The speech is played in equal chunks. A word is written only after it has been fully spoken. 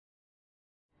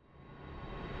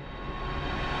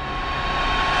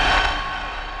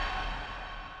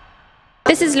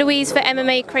This is Louise for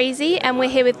MMA Crazy, and we're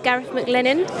here with Garreth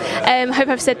McLellan. Hope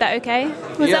I've said that okay.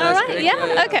 Was that all right? Great.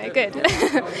 Yeah? Okay,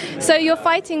 good. So you're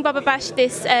fighting Bubba Bush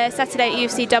this Saturday at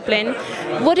UFC Dublin.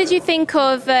 What did you think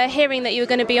of hearing that you were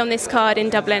going to be on this card in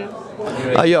Dublin?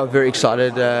 Yeah, very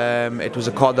excited. It was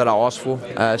a card that I asked for,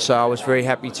 so I was very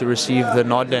happy to receive the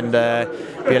nod and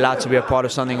be allowed to be a part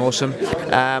of something awesome.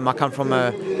 I come from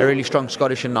a really strong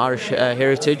Scottish and Irish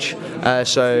heritage,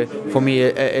 so for me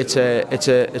it's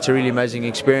a really amazing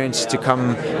experience to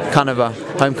come, kind of a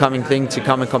homecoming thing, to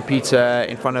come and compete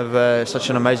in front of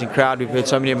such an amazing crowd. We've heard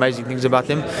so many amazing things about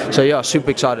them, so yeah, super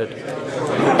excited.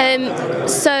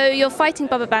 So you're fighting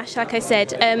Bubba Bush, like I said.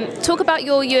 Talk about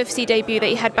your UFC debut that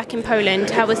you had back in Poland.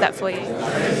 How was that for you?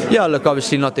 Yeah, look,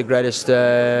 obviously not the greatest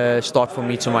start for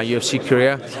me to my UFC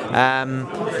career.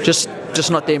 Just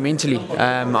not there mentally.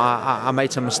 I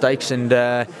made some mistakes and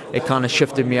it kind of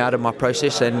shifted me out of my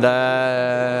process and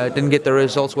didn't get the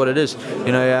results what it is.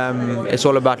 You know, it's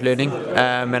all about learning,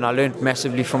 and I learned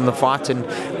massively from the fight, and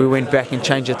we went back and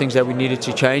changed the things that we needed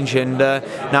to change, and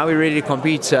now we're ready to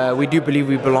compete. We do believe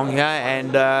we belong here,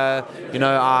 and you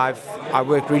know, I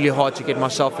worked really hard to get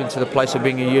myself into the place of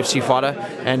being a UFC fighter,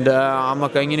 and I'm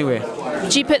not going anywhere.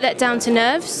 Do you put that down to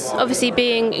nerves? Obviously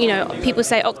being, you know, people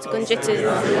say octagon jitters.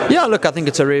 Yeah, look, I think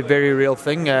it's a very real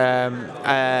thing. You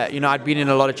know, I'd been in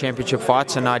a lot of championship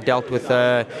fights and I dealt with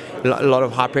a lot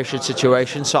of high pressure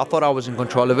situations, so I thought I was in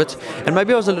control of it. And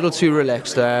maybe I was a little too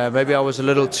relaxed. Maybe I was a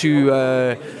little too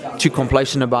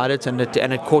complacent about it, and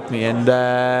it caught me. And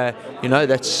you know,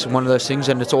 that's one of those things,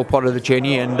 and it's all part of the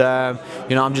journey. And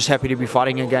you know, I'm just happy to be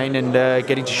fighting again and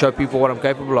getting to show people what I'm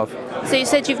capable of. So you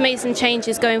said you've made some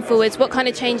changes going forwards. What kind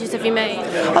of changes have you made?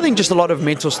 I think just a lot of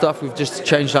mental stuff. We've just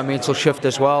changed our mental shift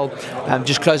as well.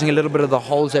 Just closing a little bit of the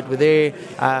holes that were there.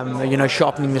 You know,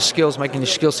 sharpening the skills, making the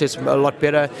skill sets a lot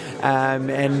better,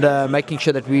 and making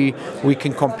sure that we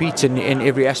can compete in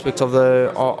every aspect of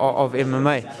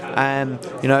MMA.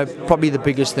 You know, probably the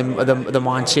biggest the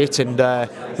mindset, and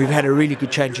we've had a really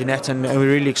good change in that, and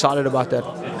we're really excited about that.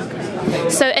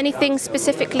 So anything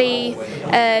specifically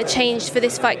changed for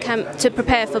this fight camp to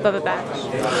prepare for Bubba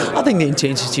Bush? I think the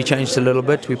intensity changed a little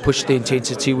bit. We pushed the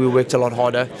intensity, we worked a lot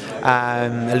harder,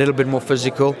 a little bit more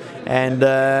physical, and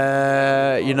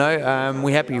you know,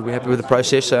 we're happy with the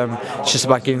process. It's just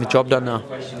about getting the job done now.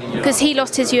 Because he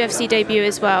lost his UFC debut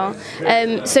as well.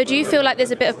 So do you feel like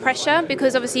there's a bit of pressure?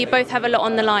 Because obviously you both have a lot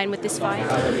on the line with this fight.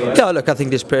 Yeah, look, I think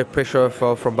there's pressure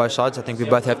from both sides. I think we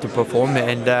both have to perform,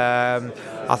 and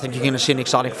I think you're going to see an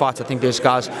exciting fight. I think there's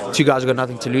two guys have got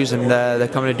nothing to lose, and they're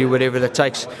coming to do whatever it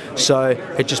takes. So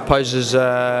it just poses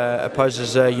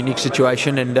a unique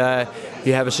situation, and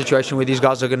you have a situation where two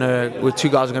guys are going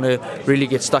to really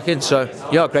get stuck in. So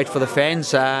yeah, great for the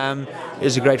fans.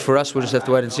 Is it great for us? We'll just have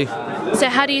to wait and see. So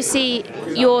how do you see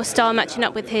your style matching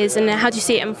up with his, and how do you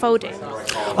see it unfolding?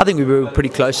 I think we were pretty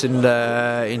close in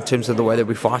terms of the way that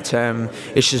we fight.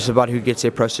 It's just about who gets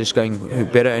their process going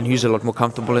better and who's a lot more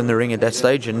comfortable in the ring at that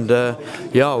stage. And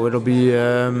yeah, it'll be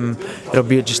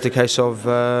just a case of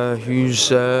who's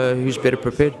better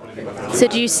prepared. So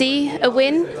do you see a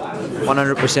win?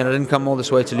 100%. I didn't come all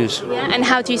this way to lose. Yeah, and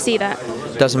how do you see that?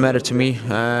 Doesn't matter to me.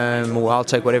 I'll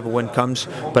take whatever win comes,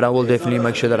 but I will definitely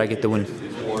make sure that I get the win.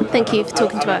 Thank you for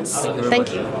talking to us.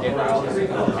 Thank you.